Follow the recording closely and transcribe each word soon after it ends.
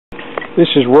This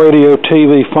is Radio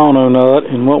TV Phono Nut,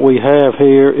 and what we have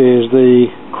here is the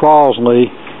Crosley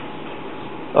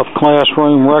of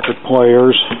classroom record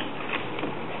players.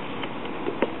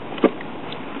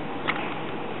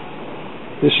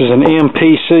 This is an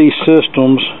MPC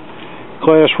Systems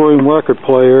classroom record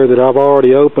player that I've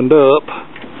already opened up.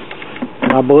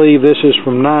 I believe this is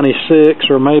from 96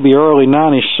 or maybe early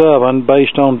 97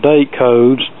 based on date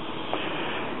codes.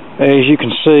 As you can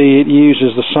see, it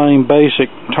uses the same basic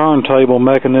turntable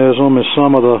mechanism as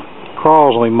some of the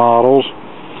Crosley models,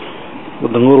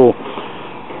 with the little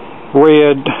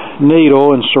red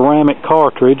needle and ceramic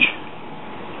cartridge.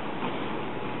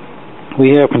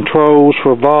 We have controls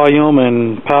for volume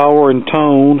and power and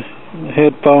tone,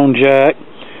 headphone jack,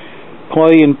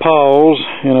 play and pause,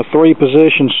 and a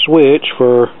 3-position switch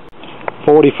for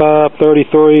 45,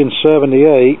 33, and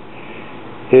 78.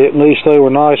 At least they were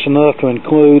nice enough to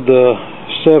include the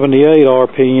 78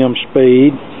 RPM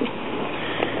speed.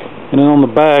 And then on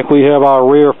the back we have our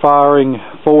rear firing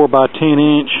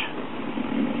 4x10-inch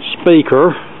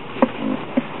speaker.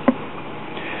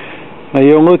 Now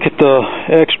you'll look at the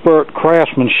expert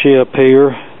craftsmanship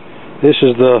here. This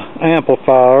is the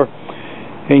amplifier,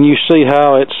 and you see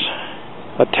how it's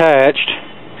attached.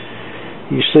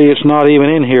 You see it's not even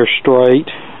in here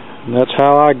straight, and that's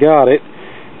how I got it,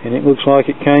 and it looks like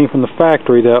it came from the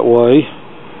factory that way.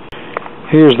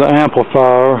 Here's the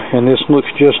amplifier, and this looks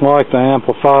just like the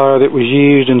amplifier that was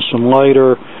used in some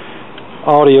later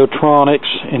Audiotronics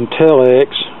and Telex,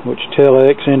 which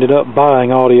Telex ended up buying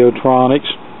Audiotronics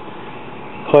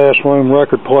classroom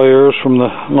record players from the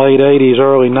late 80s,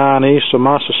 early 90s. So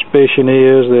my suspicion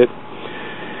is that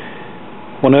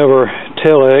whenever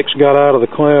Telex got out of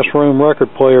the classroom record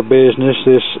player business,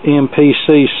 this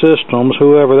MPC Systems,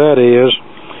 whoever that is,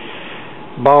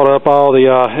 bought up all the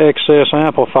excess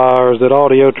amplifiers that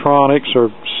Audiotronics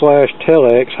or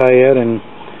 /Telex had and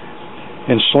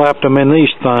slapped them in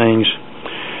these things.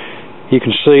 You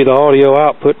can see the audio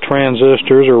output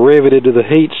transistors are riveted to the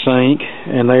heat sink,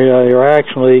 and they are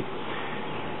actually,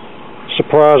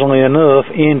 surprisingly enough,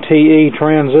 NTE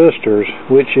transistors,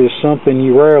 which is something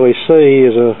you rarely see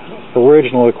as a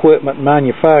original equipment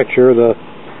manufacturer. The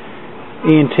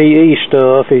NTE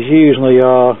stuff is usually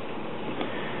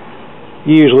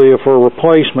for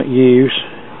replacement use,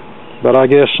 but I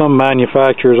guess some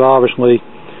manufacturers obviously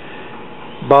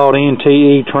bought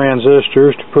NTE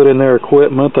transistors to put in their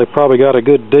equipment. They probably got a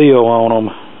good deal on them.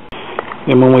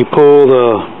 And when we pull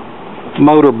the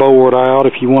motor board out,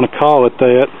 if you want to call it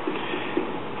that,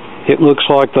 it looks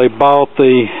like they bought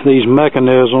these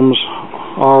mechanisms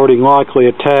already likely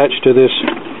attached to this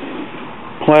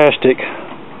plastic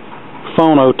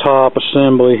phonotop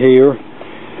assembly here.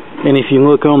 And if you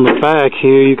look on the back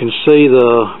here, you can see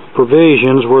the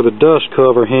provisions where the dust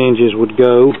cover hinges would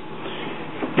go.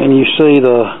 And you see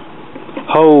the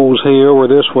holes here where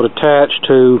this would attach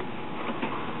to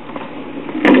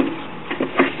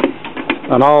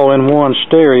an all-in-one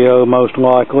stereo, most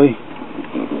likely.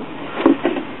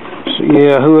 So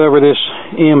yeah, whoever this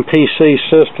MPC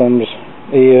Systems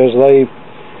is,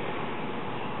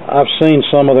 I've seen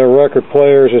some of their record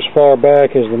players as far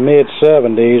back as the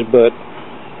mid-70s, but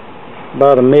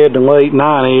by the mid to late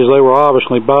 90s they were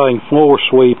obviously buying floor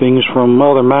sweepings from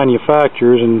other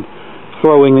manufacturers and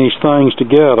throwing these things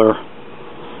together.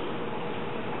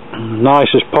 The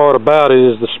nicest part about it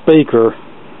is the speaker,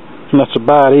 and that's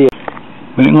about it.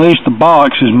 But at least the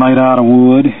box is made out of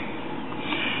wood.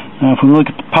 Now if we look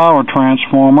at the power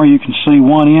transformer, you can see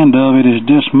one end of it is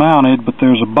dismounted, but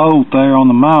there's a bolt there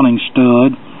on the mounting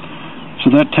stud,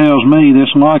 so that tells me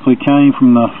this likely came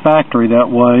from the factory that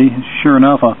way. Sure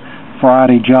enough, a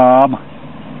Friday job.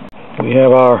 We have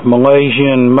our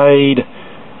Malaysian-made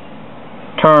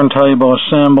turntable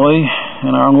assembly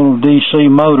and our little DC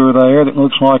motor there that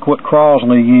looks like what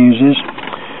Crosley uses.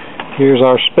 Here's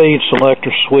our speed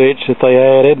selector switch that they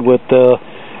added with the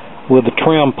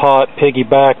trim pot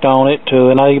piggybacked on it to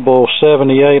enable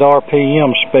 78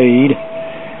 RPM speed.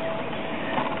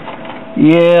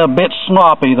 Yeah, a bit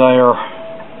sloppy there.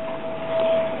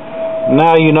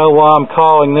 Now you know why I'm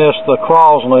calling this the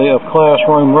Crosley of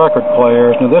classroom record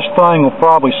players. Now this thing will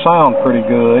probably sound pretty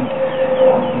good,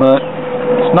 but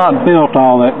it's not built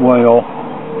all that well.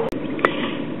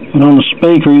 And on the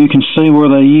speaker you can see where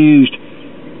they used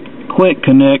quick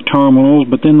connect terminals,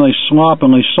 but then they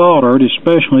sloppily soldered,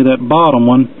 especially that bottom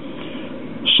one,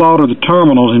 soldered the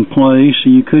terminals in place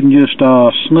so you couldn't just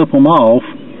snip them off.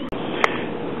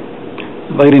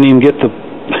 They didn't even get the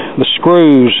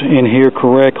screws in here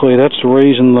correctly. That's the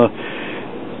reason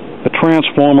the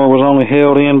transformer was only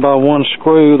held in by one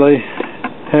screw. They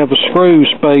have the screws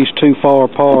spaced too far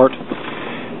apart.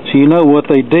 So you know what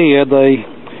they did, they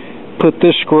put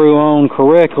this screw on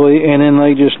correctly, and then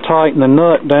they just tighten the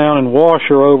nut down and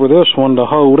washer over this one to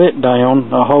hold it down,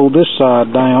 to hold this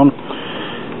side down.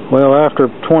 Well,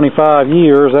 after 25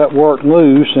 years, that worked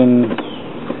loose and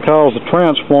caused the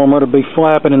transformer to be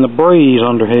flapping in the breeze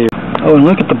under here. Oh, and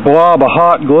look at the blob of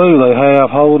hot glue they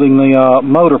have holding the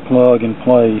motor plug in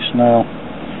place. Now,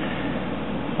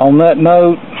 on that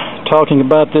note, talking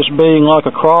about this being like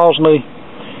a Crosley,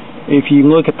 if you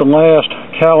look at the last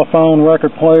Caliphone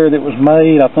record player that was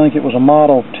made, I think it was a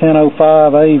model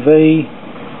 1005 AV.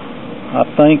 I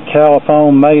think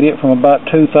Caliphone made it from about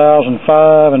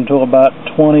 2005 until about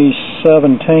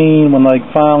 2017 when they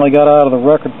finally got out of the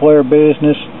record player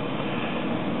business.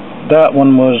 That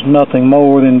one was nothing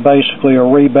more than basically a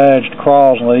rebadged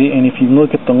Crosley, and if you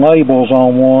look at the labels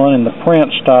on one and the print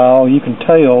style, you can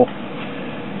tell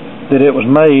that it was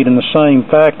made in the same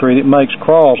factory that makes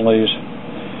Crosleys.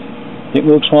 It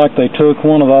looks like they took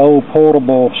one of the old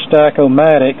portable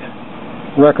Stack-O-Matic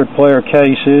record player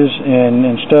cases, and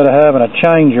instead of having a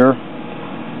changer,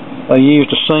 they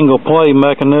used a single play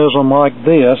mechanism like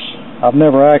this. I've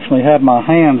never actually had my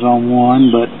hands on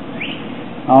one, but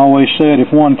I always said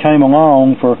if one came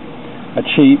along for a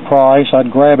cheap price,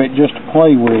 I'd grab it just to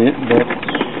play with it. But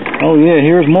oh yeah,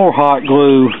 here's more hot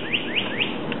glue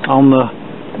on the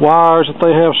wires that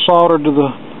they have soldered to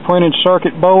the printed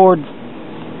circuit board.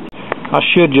 I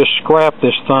should just scrap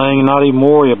this thing and not even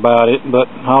worry about it,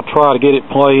 but I'll try to get it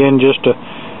playing just to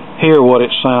hear what it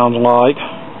sounds like.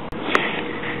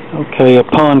 Okay,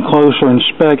 upon closer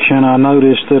inspection, I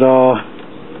noticed that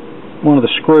one of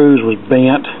the screws was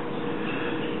bent.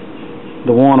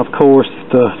 The one, of course,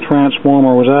 the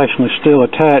transformer was actually still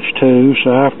attached to, so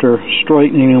after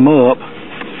straightening them up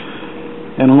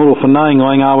and a little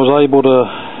finagling, I was able to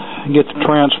get the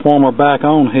transformer back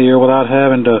on here without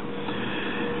having to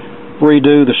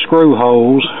redo the screw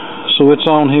holes. So it's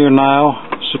on here now,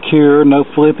 secure, no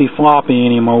flippy floppy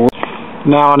anymore.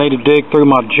 Now I need to dig through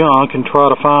my junk and try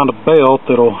to find a belt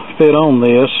that'll fit on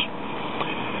this.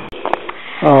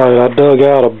 Alright, I dug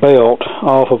out a belt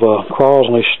off of a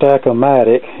Crosley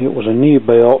Stack-O-Matic. It was a new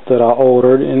belt that I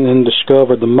ordered and then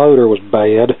discovered the motor was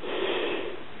bad.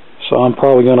 So I'm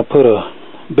probably going to put a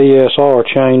BSR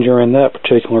changer in that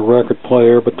particular record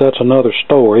player, but that's another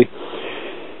story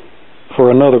for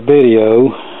another video.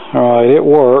 Alright, it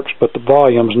works, but the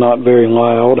volume's not very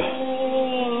loud.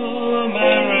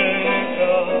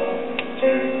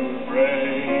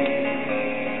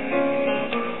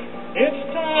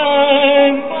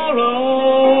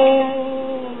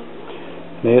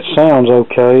 It sounds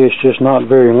okay, it's just not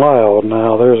very loud.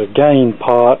 Now there's a gain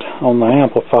pot on the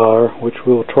amplifier, which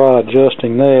we'll try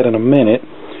adjusting that in a minute.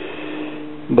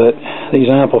 But these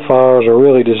amplifiers are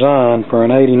really designed for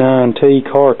an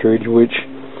 89T cartridge, which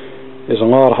is a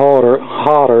lot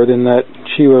hotter than that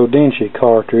Denchi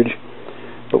cartridge.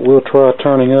 But we'll try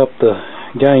turning up the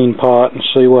gain pot and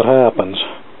see what happens.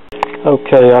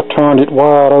 Okay, I turned it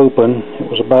wide open. It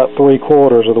was about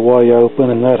 3/4 of the way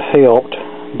open, and that helped,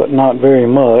 but not very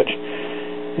much.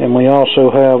 And we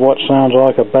also have what sounds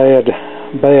like a bad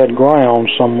ground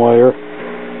somewhere.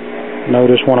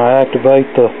 Notice when I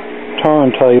activate the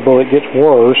turntable, it gets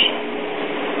worse.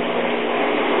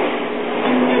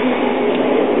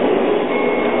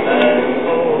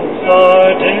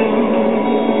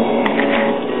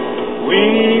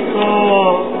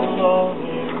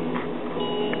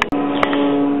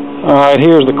 Alright,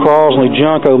 here's the Crosley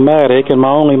Junk-O-Matic, and my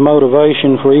only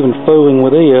motivation for even fooling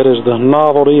with it is the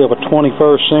novelty of a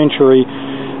 21st century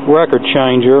record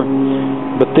changer.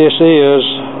 But this is,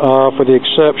 for the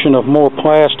exception of more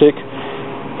plastic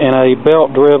and a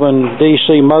belt-driven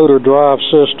DC motor drive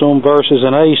system versus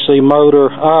an AC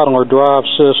motor idler drive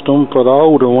system for the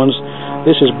older ones,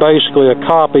 this is basically a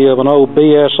copy of an old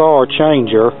BSR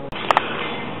changer.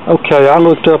 Okay, I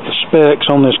looked up the specs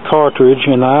on this cartridge,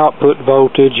 and the output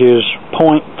voltage is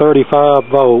 0.35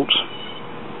 volts.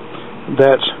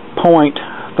 That's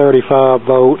 0.35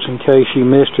 volts in case you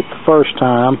missed it the first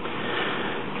time.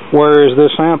 Whereas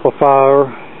this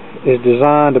amplifier is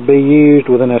designed to be used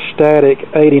with an static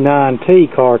 89T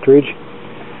cartridge,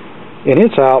 and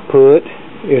its output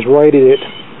is rated at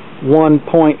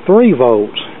 1.3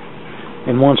 volts.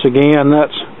 And once again,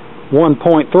 that's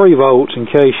 1.3 volts in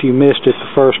case you missed it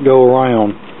the first go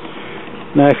around.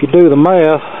 Now if you do the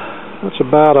math, that's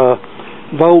about a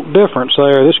volt difference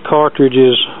there. This cartridge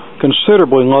is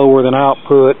considerably lower in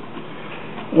output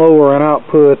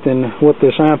than what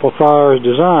this amplifier is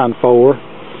designed for.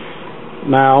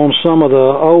 Now on some of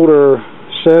the older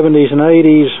 70s and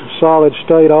 80s solid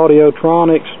state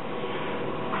Audiotronics,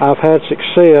 I've had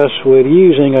success with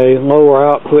using a lower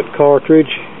output cartridge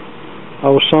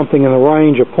something in the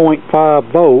range of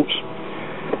 0.5 volts,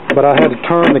 but I had to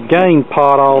turn the gain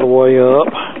pot all the way up,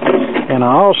 and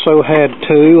I also had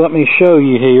to, let me show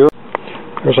you here,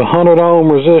 there's a 100 ohm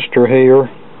resistor here,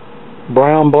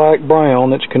 brown, black, brown,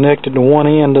 that's connected to one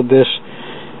end of this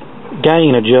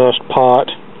gain adjust pot.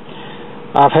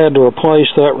 I've had to replace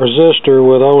that resistor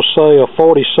with, say, a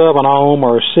 47 ohm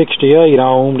or a 68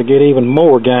 ohm to get even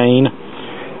more gain,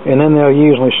 and then they'll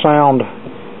usually sound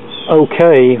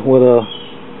okay with a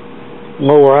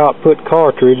lower output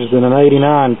cartridge than an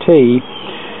 89T.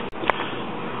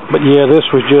 But yeah, this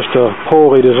was just a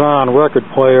poorly designed record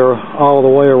player all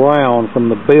the way around, from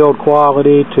the build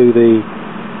quality to the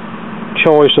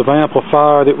choice of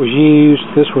amplifier that was used.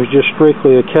 This was just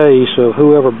strictly a case of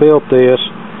whoever built this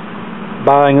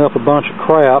buying up a bunch of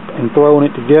crap and throwing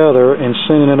it together and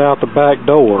sending it out the back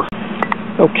door.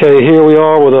 Okay, here we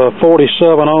are with a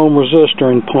 47 ohm resistor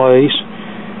in place,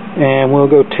 and we'll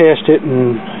go test it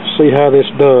and see how this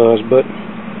does. But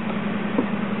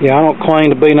yeah, I don't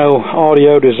claim to be no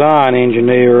audio design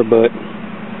engineer, but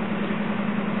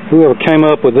whoever came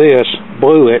up with this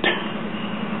blew it.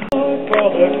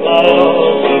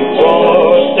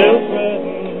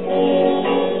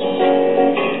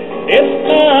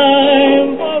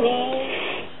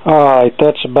 Alright,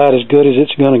 that's about as good as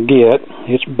it's going to get.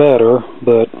 It's better,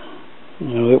 but you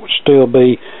know, it would still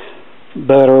be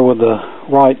better with the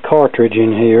right cartridge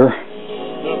in here.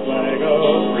 The flag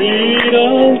of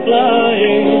freedom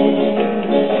flying.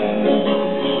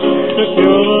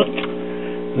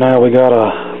 Now we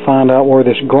gotta find out where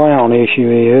this ground issue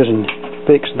is and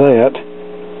fix that.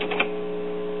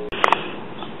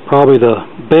 Probably the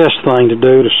best thing to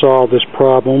do to solve this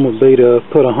problem would be to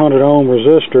put a 100 ohm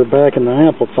resistor back in the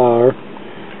amplifier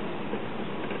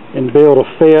and build a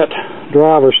FET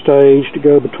driver stage to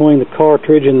go between the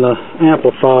cartridge and the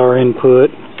amplifier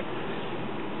input.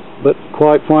 But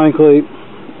quite frankly,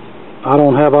 I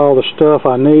don't have all the stuff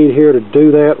I need here to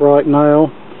do that right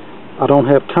now. I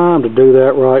don't have time to do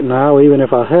that right now, even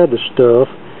if I had the stuff,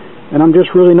 and I'm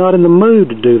just really not in the mood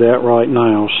to do that right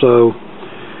now. So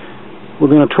we're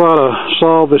going to try to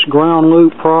solve this ground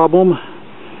loop problem,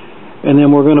 and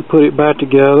then we're going to put it back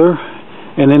together,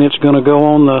 and then it's going to go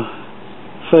on the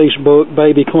Facebook,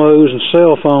 baby clothes, and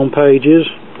cell phone pages,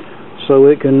 so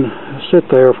it can sit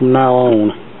there from now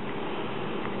on.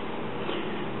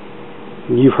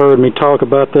 You've heard me talk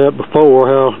about that before,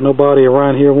 how nobody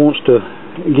around here wants to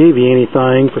give you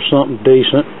anything for something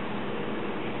decent,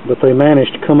 but they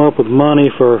managed to come up with money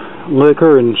for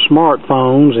liquor and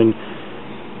smartphones and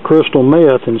crystal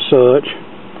meth and such.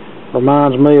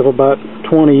 Reminds me of about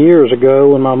 20 years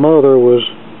ago when my mother was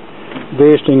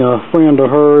visiting a friend of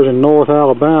hers in North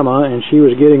Alabama, and she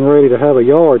was getting ready to have a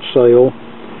yard sale,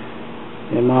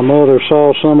 and my mother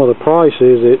saw some of the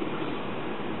prices that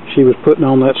she was putting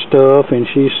on that stuff, and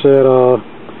she said,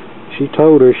 she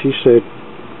told her, she said,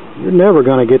 "You're never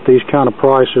going to get these kind of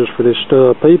prices for this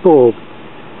stuff. People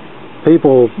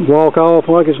walk off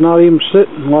like it's not even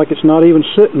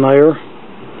sitting there."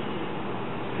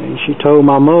 And she told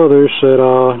my mother, said,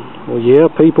 "Well, yeah,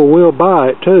 people will buy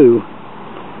it too."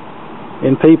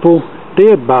 And people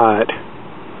did buy it.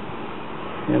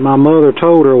 And my mother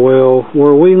told her, "Well,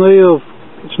 where we live,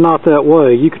 it's not that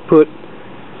way. You could put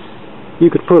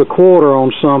a quarter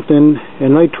on something,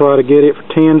 and they'd try to get it for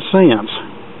 10 cents.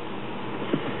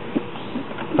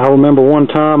 I remember one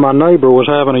time my neighbor was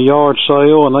having a yard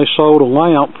sale, and they sold a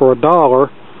lamp for $1,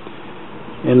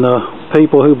 and the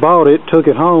people who bought it took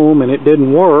it home, and it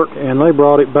didn't work, and they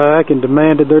brought it back and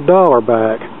demanded their $1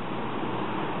 back.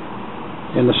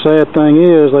 And the sad thing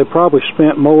is, they probably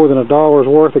spent more than $1's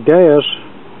worth of gas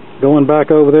going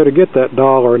back over there to get that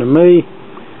 $1. And to me,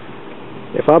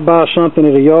 if I buy something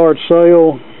at a yard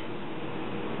sale,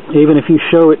 even if you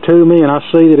show it to me and I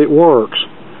see that it works,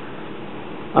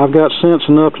 I've got sense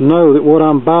enough to know that what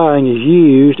I'm buying is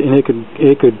used, and it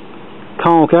could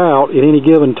conk out at any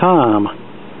given time.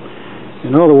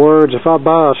 In other words, if I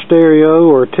buy a stereo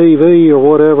or a TV or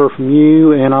whatever from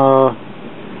you, and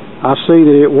I see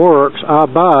that it works, I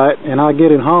buy it, and I get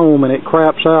it home and it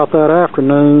craps out that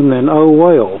afternoon, then oh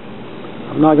well.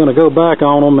 I'm not going to go back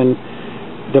on them and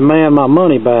demand my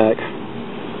money back.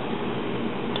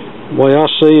 The way I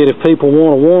see it, if people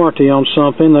want a warranty on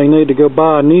something, they need to go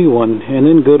buy a new one, and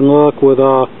then good luck with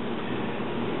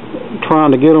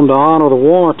trying to get them to honor the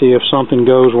warranty if something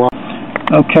goes wrong.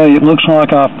 Okay, it looks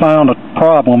like I found a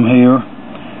problem here.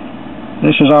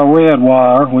 This is our red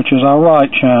wire, which is our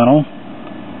right channel.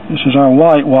 This is our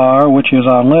white wire, which is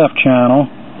our left channel,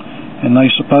 and they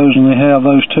supposedly have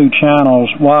those two channels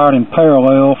wired in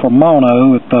parallel for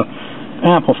mono with the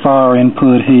amplifier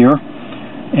input here.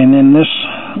 And then this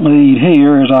lead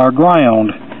here is our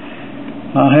ground.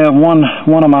 I have one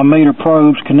of my meter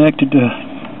probes connected to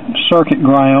circuit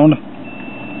ground.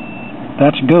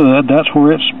 That's good. That's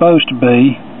where it's supposed to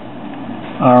be.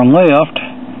 Our left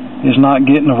is not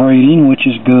getting a reading, which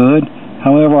is good.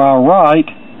 However, our right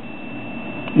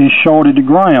is shorted to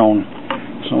ground.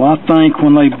 So I think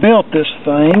when they built this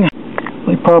thing,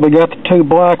 they probably got the two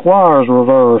black wires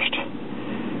reversed.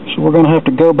 So we're going to have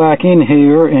to go back in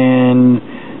here and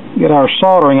get our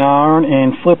soldering iron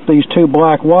and flip these two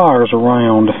black wires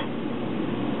around.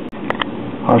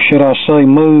 Or should I say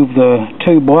move the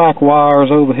two black wires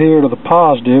over here to the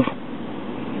positive,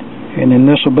 and then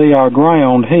this will be our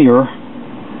ground here.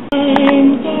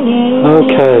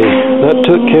 Okay, that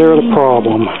took care of the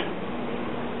problem.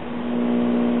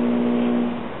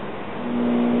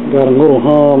 Got a little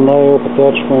hum there, but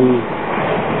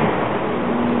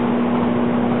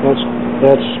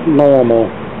that's normal.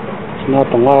 It's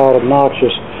not the loud,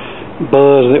 obnoxious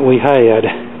buzz that we had.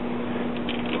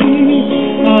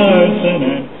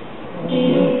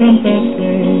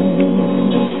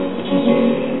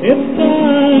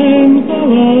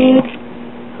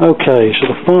 Okay, so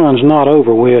the fun's not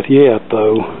over with yet,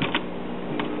 though.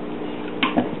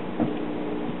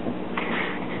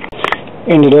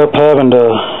 Ended up having to,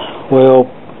 well,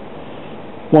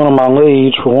 one of my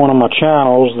leads for one of my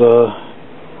channels, the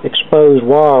exposed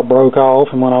wire broke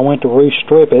off, and when I went to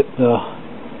restrip it,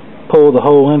 pulled the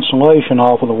whole insulation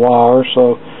off of the wire.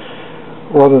 So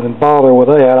rather than bother with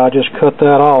that, I just cut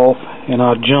that off, and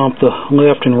I jumped the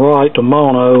left and right to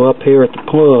mono up here at the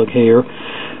plug here.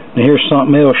 Now here's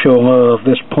something else you'll love.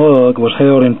 This plug was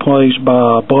held in place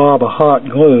by a blob of hot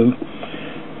glue.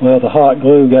 Well, the hot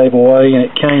glue gave away and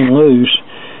it came loose,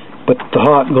 but the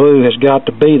hot glue has got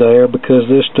to be there because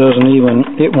this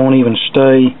it won't even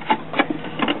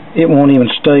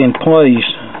stay in place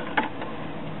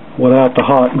without the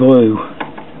hot glue.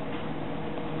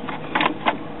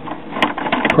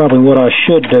 Probably what I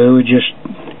should do is just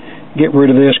get rid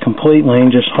of this completely and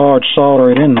just hard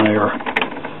solder it in there.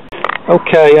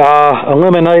 Okay, I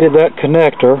eliminated that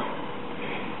connector,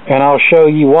 and I'll show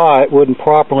you why it wouldn't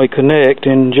properly connect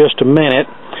in just a minute.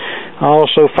 I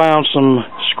also found some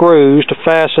screws to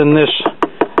fasten this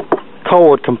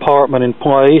cord compartment in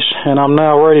place, and I'm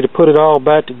now ready to put it all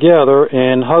back together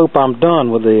and hope I'm done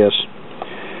with this.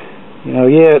 You know,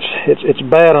 yeah, it's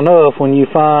bad enough when you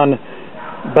find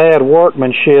bad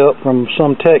workmanship from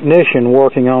some technician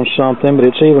working on something, but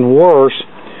it's even worse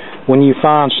when you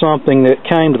find something that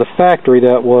came to the factory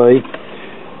that way.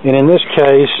 And in this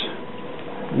case,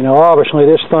 you know, obviously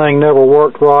this thing never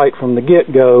worked right from the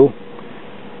get-go,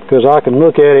 because I can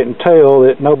look at it and tell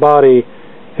that nobody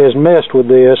has messed with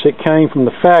this. It came from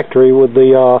the factory with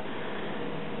the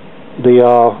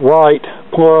right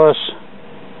plus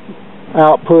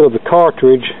output of the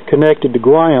cartridge connected to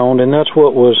ground, and that's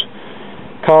what was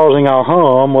causing our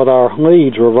hum with our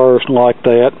leads reversed like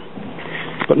that.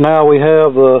 But now we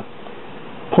have the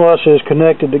pluses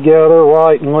connected together,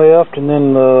 right and left, and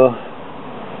then the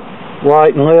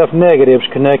right and left negatives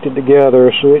connected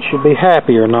together, so it should be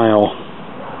happier now.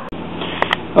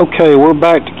 Okay, we're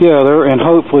back together, and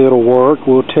hopefully it'll work.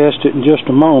 We'll test it in just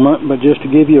a moment, but just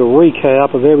to give you a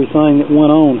recap of everything that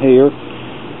went on here,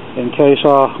 in case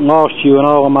I lost you in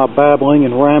all of my babbling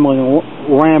and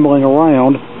rambling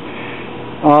around.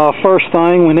 First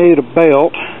thing, we needed a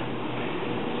belt.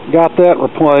 Got that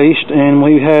replaced, and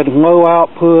we had low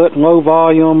output, low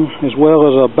volume, as well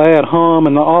as a bad hum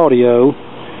in the audio.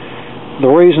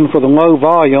 The reason for the low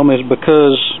volume is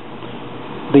because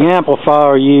the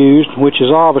amplifier used, which is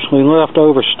obviously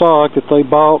leftover stock that they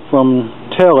bought from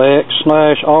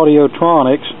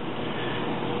Telex/Audiotronics,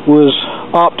 was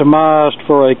optimized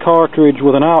for a cartridge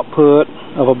with an output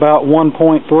of about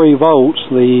 1.3 volts,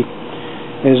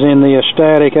 as in the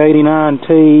static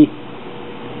 89T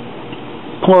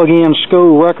plug-in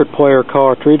school record player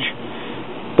cartridge,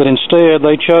 but instead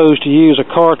they chose to use a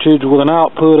cartridge with an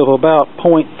output of about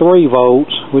 0.3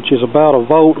 volts, which is about a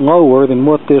volt lower than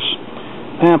what this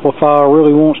amplifier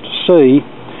really wants to see.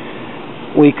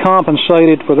 We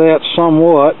compensated for that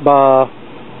somewhat by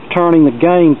turning the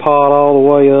gain pot all the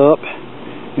way up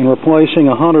and replacing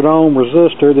a 100 ohm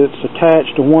resistor that's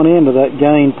attached to one end of that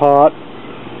gain pot,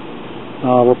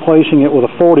 replacing it with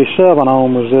a 47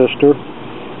 ohm resistor.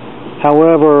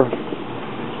 However,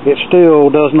 it still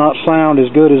does not sound as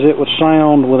good as it would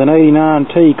sound with an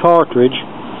 89T cartridge.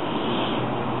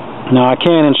 Now, I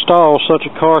can't install such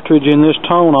a cartridge in this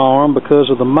tone arm because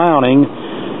of the mounting,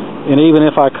 and even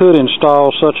if I could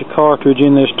install such a cartridge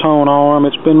in this tone arm,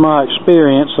 it's been my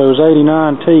experience those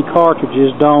 89T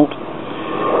cartridges don't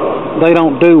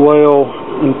do well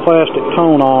and plastic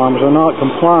tone arms are not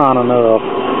compliant enough.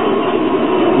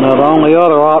 Now the only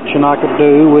other option I could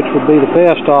do, which would be the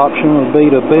best option, would be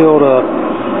to build a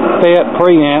FET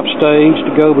preamp stage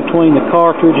to go between the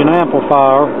cartridge and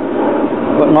amplifier.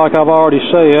 But like I've already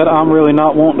said, I'm really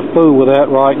not wanting to fool with that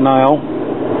right now.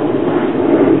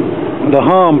 The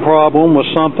hum problem was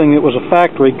something that was a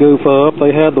factory goof up.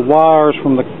 They had the wires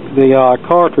from the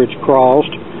cartridge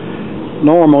crossed.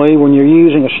 Normally, when you're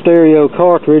using a stereo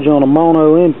cartridge on a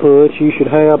mono input, you should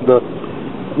have the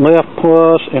left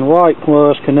plus and right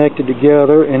plus connected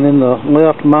together, and then the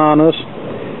left minus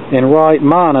and right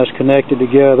minus connected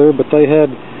together, but they had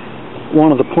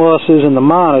one of the pluses and the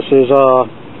minuses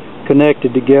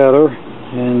connected together,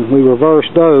 and we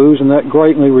reversed those, and that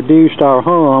greatly reduced our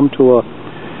hum to a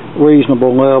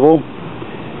reasonable level.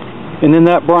 And then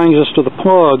that brings us to the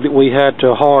plug that we had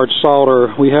to hard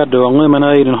solder. We had to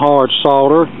eliminate and hard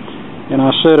solder, and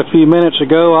I said a few minutes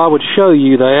ago I would show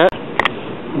you that.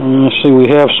 Let's see,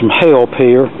 we have some help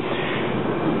here.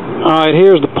 Alright,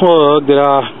 here's the plug that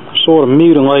I sort of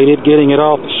mutilated getting it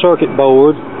off the circuit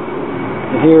board.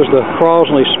 And here's the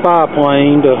Crosley spy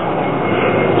plane to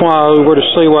fly over to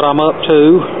see what I'm up to.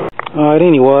 Alright,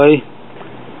 anyway,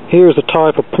 here's the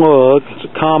type of plug. It's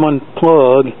a common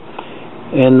plug,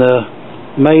 and the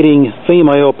mating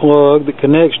female plug that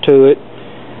connects to it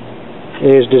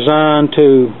is designed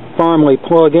to firmly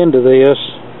plug into this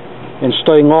and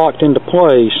stay locked into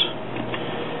place.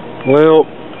 Well,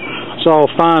 it's all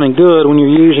fine and good when you're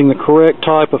using the correct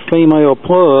type of female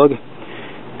plug,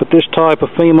 but this type of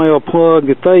female plug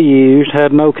that they used had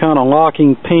no kind of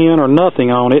locking pin or nothing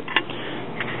on it.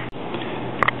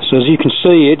 So as you can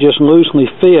see, it just loosely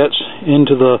fits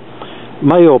into the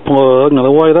male plug. Now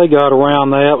the way they got around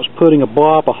that was putting a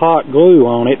blob of hot glue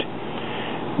on it.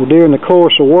 Well, during the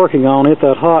course of working on it,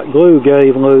 that hot glue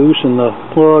gave loose and the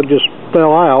plug just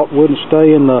fell out, wouldn't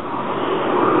stay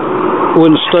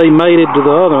mated to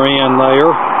the other end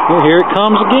there. Well, here it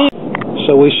comes again.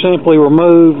 So we simply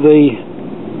removed the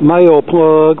male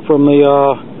plug from the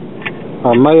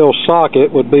our male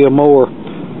socket, would be a more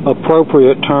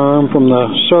appropriate term, from the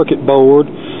circuit board,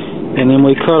 and then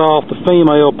we cut off the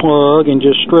female plug and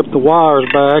just stripped the wires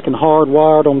back and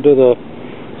hardwired them to the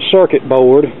circuit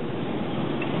board.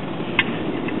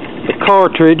 The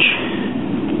cartridge,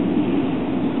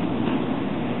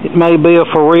 it may be a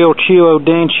for real Chuo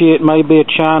Denchi, it may be a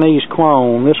Chinese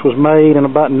clone. This was made in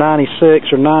about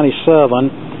 96 or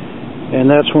 97, and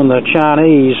that's when the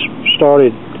Chinese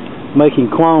started making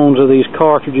clones of these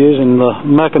cartridges and the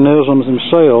mechanisms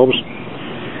themselves.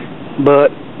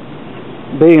 But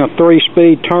being a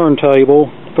 3-speed turntable,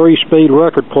 3-speed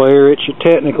record player, it should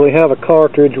technically have a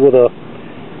cartridge with a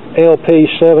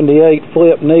LP78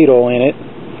 flip needle in it.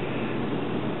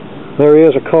 There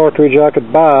is a cartridge I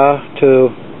could buy to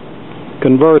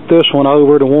convert this one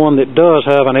over to one that does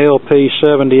have an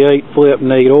LP78 flip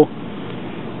needle,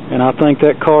 and I think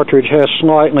that cartridge has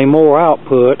slightly more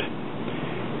output.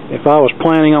 If I was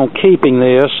planning on keeping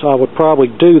this, I would probably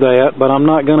do that, but I'm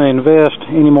not going to invest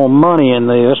any more money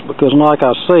in this because, like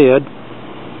I said,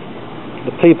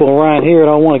 the people around here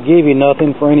don't want to give you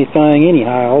nothing for anything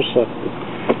anyhow, so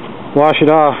why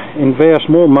should I invest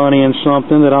more money in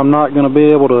something that I'm not going to be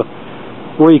able to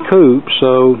recoup?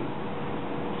 So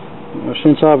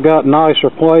since I've got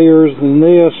nicer players than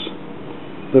this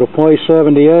that'll play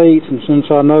 78s, and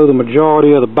since I know the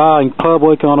majority of the buying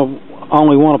public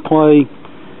only want to play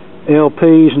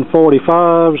LPs and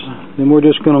 45s, then we're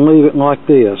just going to leave it like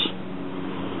this.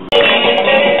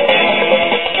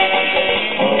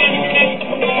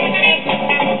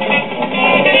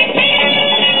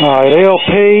 Alright,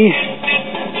 LP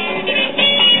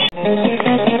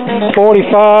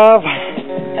 45.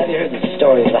 Have you heard the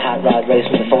story of the hot rod race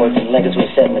with the Fords and Lincolns was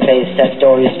set in the face? That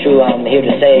story is true. I'm here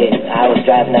to say I was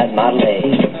driving that Model A.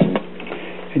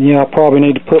 And yeah, I probably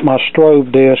need to put my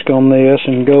strobe disc on this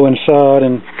and go inside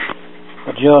and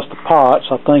adjust the pots.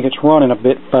 I think it's running a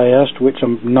bit fast, which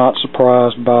I'm not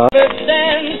surprised by.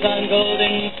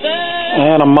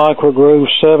 And a Micro Groove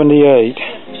 78.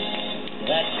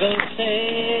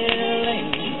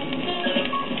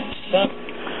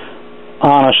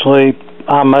 Honestly,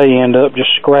 I may end up just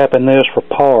scrapping this for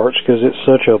parts because it's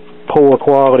such a poor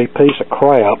quality piece of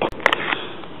crap.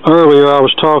 Earlier I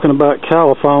was talking about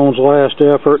Caliphone's last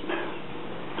effort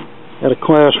at a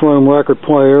classroom record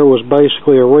player was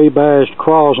basically a rebadged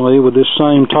Crosley with this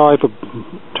same type of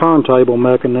turntable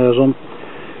mechanism.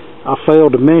 I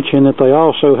failed to mention that they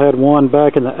also had one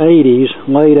back in the 80s,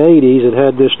 late 80s, that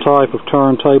had this type of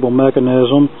turntable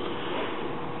mechanism,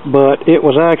 but it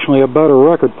was actually a better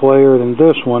record player than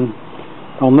this one.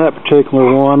 On that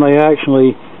particular one, they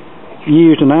actually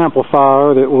used an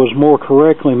amplifier that was more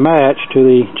correctly matched to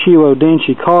the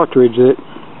Chiwo-Denshi cartridge that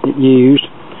it used,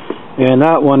 and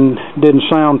that one didn't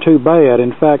sound too bad.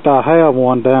 In fact, I have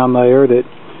one down there that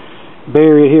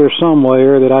buried here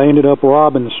somewhere that I ended up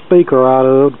robbing the speaker out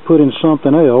of to put in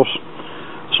something else.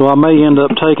 So I may end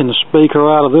up taking the speaker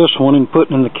out of this one and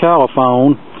putting in the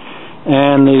caliphone,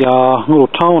 and the little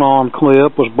tone arm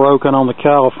clip was broken on the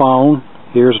caliphone.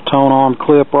 Here's a tone arm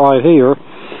clip right here,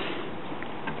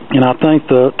 and I think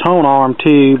the tone arm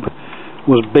tube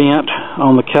was bent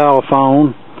on the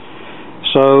caliphone,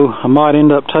 so I might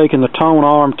end up taking the tone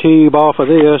arm tube off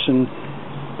of this and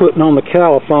putting on the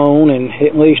caliphone, and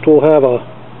at least we'll have a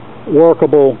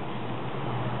workable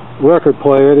record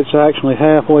player that's actually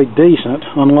halfway decent,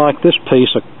 unlike this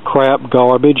piece of crap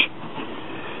garbage.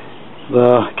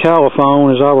 The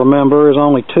caliphone, as I remember, is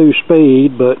only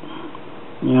 2-speed, but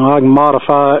you know, I can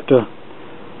modify it to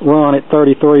run at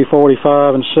 33,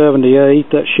 45, and 78.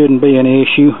 That shouldn't be an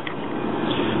issue.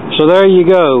 So there you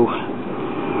go.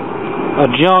 A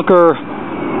junker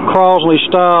Crosley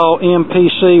style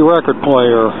MPC record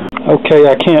player. Okay,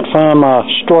 I can't find my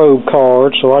strobe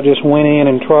card, so I just went in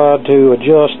and tried to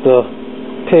adjust the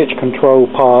pitch control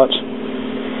pots,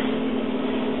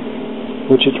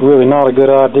 which it's really not a good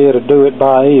idea to do it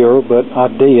by ear, but I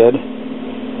did.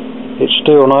 It's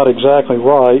still not exactly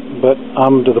right, but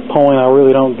I'm to the point I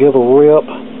really don't give a rip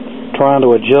trying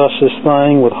to adjust this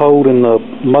thing with holding the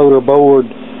motor board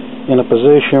in a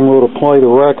position where it'll play the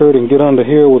record and get under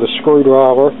here with a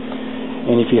screwdriver.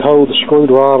 And if you hold the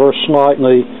screwdriver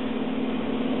slightly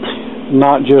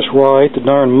not just right, the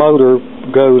darn motor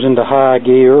goes into high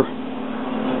gear.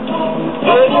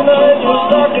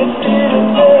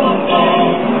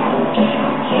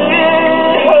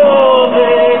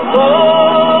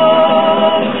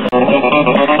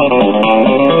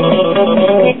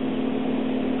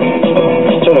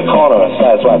 To the corner, I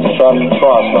sideswiped the truck and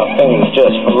crossed my fingers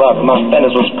just for luck. My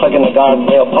fingers was plugging the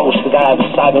guardrail post. The guy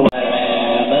beside me.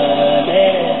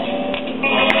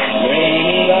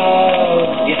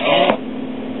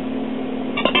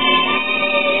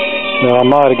 Now I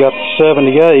might have got the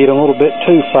 78 a little bit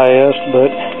too fast, but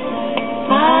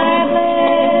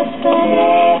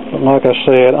like I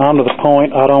said, I'm to the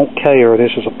point I don't care. This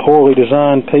is a poorly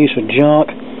designed piece of junk,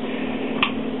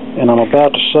 and I'm about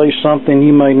to say something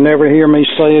you may never hear me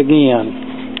say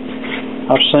again.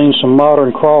 I've seen some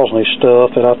modern Crosley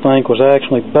stuff that I think was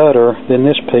actually better than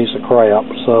this piece of crap,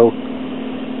 so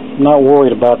I'm not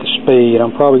worried about the speed.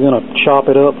 I'm probably going to chop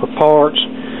it up for parts,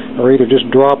 or either just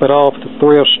drop it off at the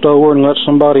thrift store and let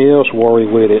somebody else worry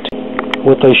with it.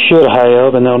 What they should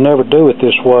have, and they'll never do it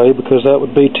this way because that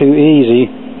would be too easy,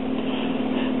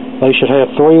 they should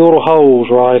have 3 little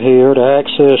holes right here to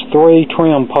access 3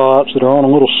 trim pots that are on a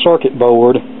little circuit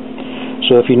board.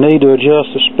 So if you need to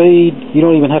adjust the speed, you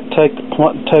don't even have to take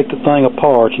the thing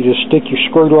apart. You just stick your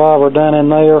screwdriver down in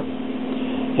there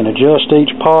and adjust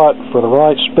each pot for the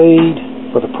right speed,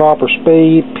 for the proper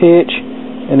speed, pitch,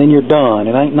 and then you're done.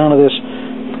 It ain't none of this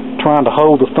trying to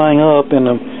hold the thing up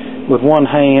with one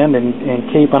hand and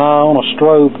keep an eye on a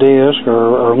strobe disc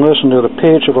or listen to the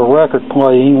pitch of a record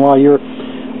playing while you're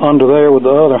under there with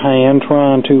the other hand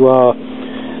trying to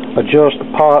adjust the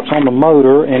pots on the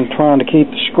motor and trying to keep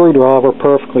the screwdriver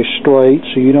perfectly straight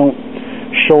so you don't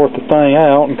short the thing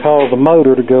out and cause the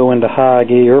motor to go into high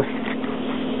gear.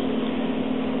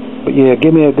 But yeah,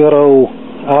 give me a good old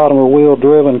automobile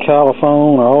driven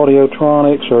caliphone or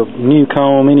Audiotronics or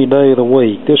Newcomb any day of the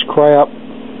week. This crap,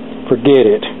 forget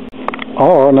it.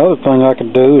 Or another thing I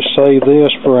could do is save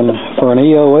this for an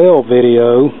EOL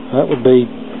video. That would be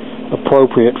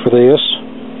appropriate for this.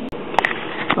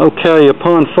 Okay,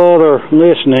 upon further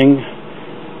listening,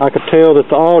 I could tell that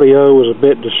the audio was a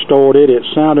bit distorted. It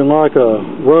sounded like a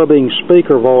rubbing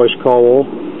speaker voice coil.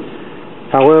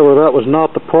 However, that was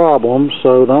not the problem,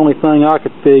 so the only thing I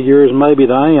could figure is maybe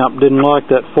the amp didn't like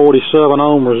that 47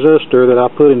 ohm resistor that I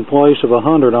put in place of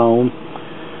 100 ohm.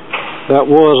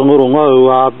 That was a little low.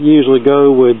 I usually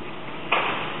go with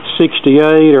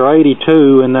 68 or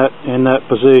 82 in that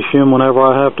position whenever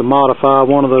I have to modify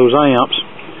one of those amps.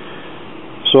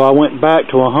 So I went back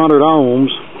to 100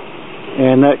 ohms,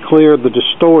 and that cleared the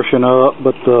distortion up,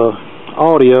 but the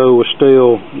audio was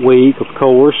still weak, of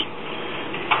course.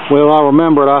 Well, I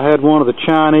remembered I had one of the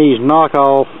Chinese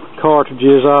knockoff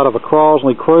cartridges out of a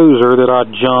Crosley Cruiser that I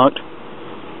junked,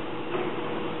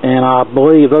 and I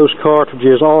believe those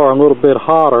cartridges are a little bit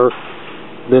hotter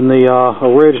than the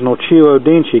original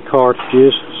Chiwo-Denshi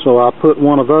cartridges, so I put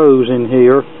one of those in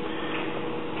here,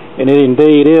 and it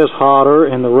indeed is hotter,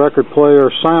 and the record player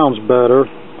sounds better.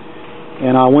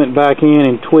 And I went back in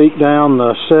and tweaked down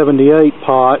the 78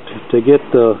 pot to get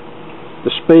the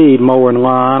the speed more in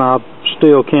line. I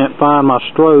still can't find my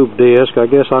strobe disc. I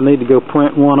guess I need to go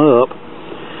print one up.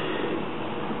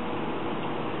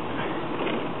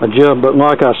 But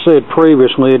like I said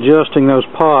previously, adjusting those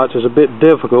pots is a bit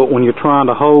difficult when you're trying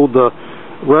to hold the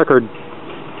record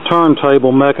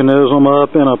turntable mechanism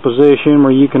up in a position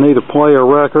where you can either play a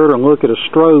record or look at a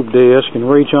strobe disc and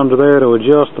reach under there to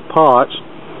adjust the pots.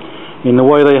 And the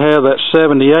way they have that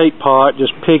 78 pot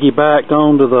just piggybacked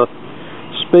onto the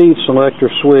speed selector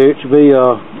switch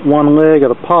via one leg of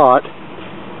the pot,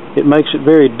 it makes it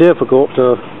very difficult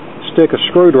to stick a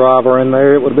screwdriver in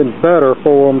there. It would have been better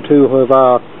for them to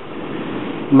have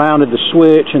mounted the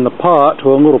switch in the pot to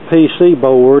a little PC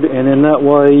board, and in that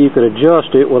way you could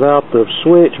adjust it without the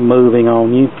switch moving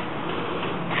on you.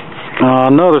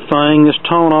 Another thing, this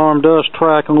tone arm does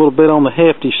track a little bit on the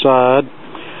hefty side.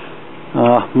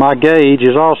 My gauge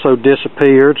has also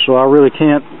disappeared, so I really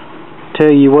can't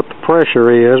tell you what the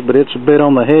pressure is, but it's a bit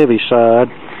on the heavy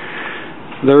side.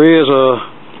 There is a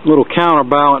little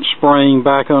counterbalance spring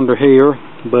back under here,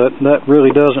 but that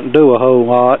really doesn't do a whole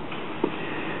lot.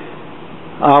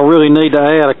 I really need to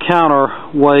add a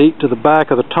counterweight to the back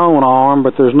of the tone arm,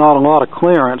 but there's not a lot of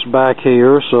clearance back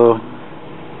here, so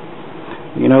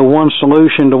you know, one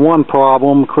solution to one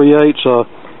problem creates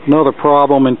another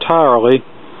problem entirely.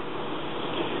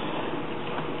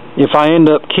 If I end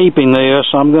up keeping this,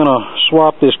 I'm going to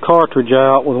swap this cartridge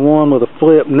out with one with a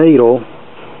flip needle,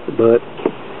 but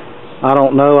I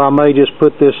don't know. I may just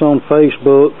put this on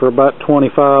Facebook for about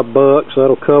 25 bucks.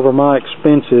 That'll cover my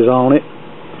expenses on it.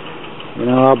 You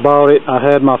know, I bought it, I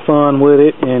had my fun with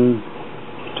it, and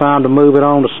time to move it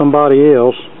on to somebody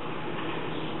else.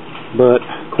 But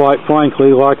quite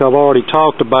frankly, like I've already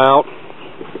talked about,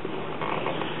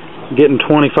 getting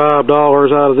 $25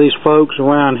 out of these folks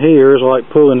around here is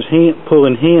like pulling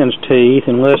hen's teeth,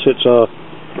 unless it's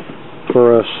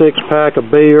for a 6-pack of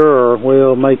beer, or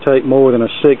well, it may take more than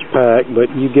a 6-pack,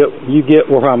 but you get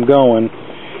where I'm going.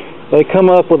 They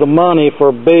come up with the money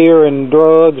for beer and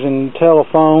drugs and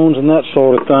telephones and that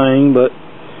sort of thing, but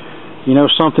you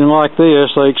know, something like this,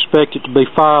 they expect it to be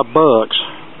 $5.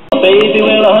 Baby,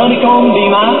 will a honeycomb be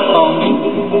my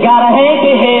home? Got a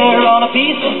hanky hair on a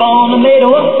piece of bone and made a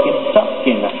what get stuck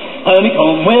in a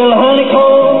honeycomb. Will a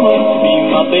honeycomb be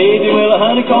my baby? Will a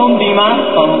honeycomb be my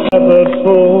home? That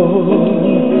soul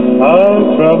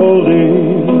I've traveled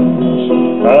east,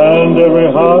 and every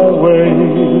highway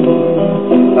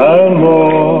and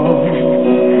more,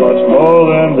 much more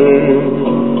than this,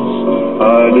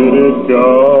 I did it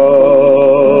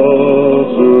God's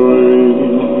way.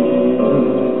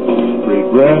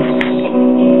 Regrets,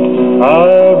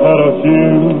 I've had a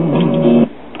few.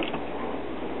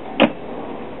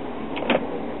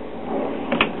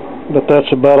 But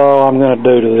that's about all I'm going to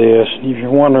do to this. If you're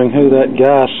wondering who that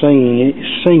guy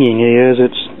singing is,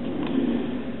 it's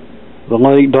the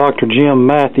late Dr. Jim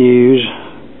Matthews,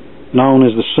 known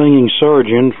as the singing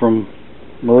surgeon from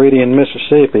Meridian,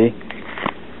 Mississippi.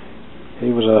 He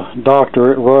was a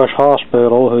doctor at Rush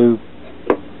Hospital who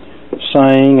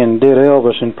sang and did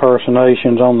Elvis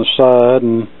impersonations on the side,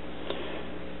 and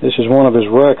this is one of his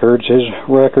records. His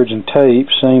records and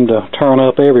tapes seem to turn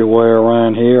up everywhere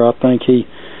around here. I think he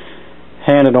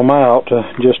handed them out to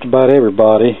just about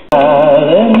everybody.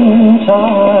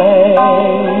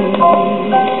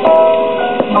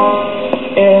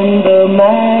 In the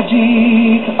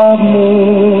magic of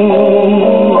moonlight,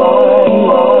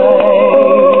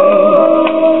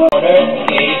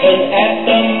 gazing at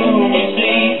the moon, you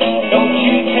see, don't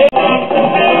you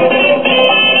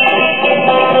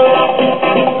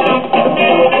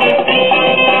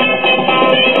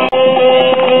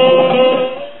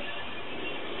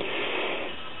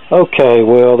Okay,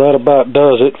 well, that about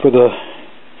does it for the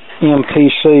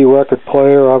MPC record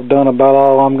player. I've done about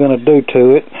all I'm going to do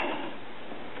to it.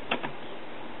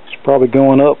 It's probably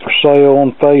going up for sale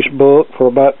on Facebook for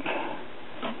about,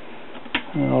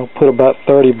 I'll put about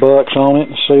 30 bucks on it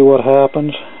and see what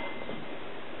happens.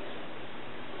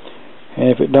 And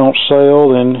if it don't sell,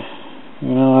 then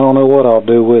you know, I don't know what I'll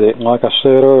do with it. Like I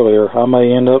said earlier, I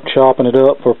may end up chopping it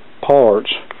up for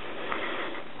parts.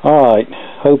 Alright,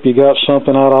 hope you got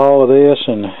something out of all of this,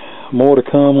 and more to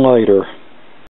come later.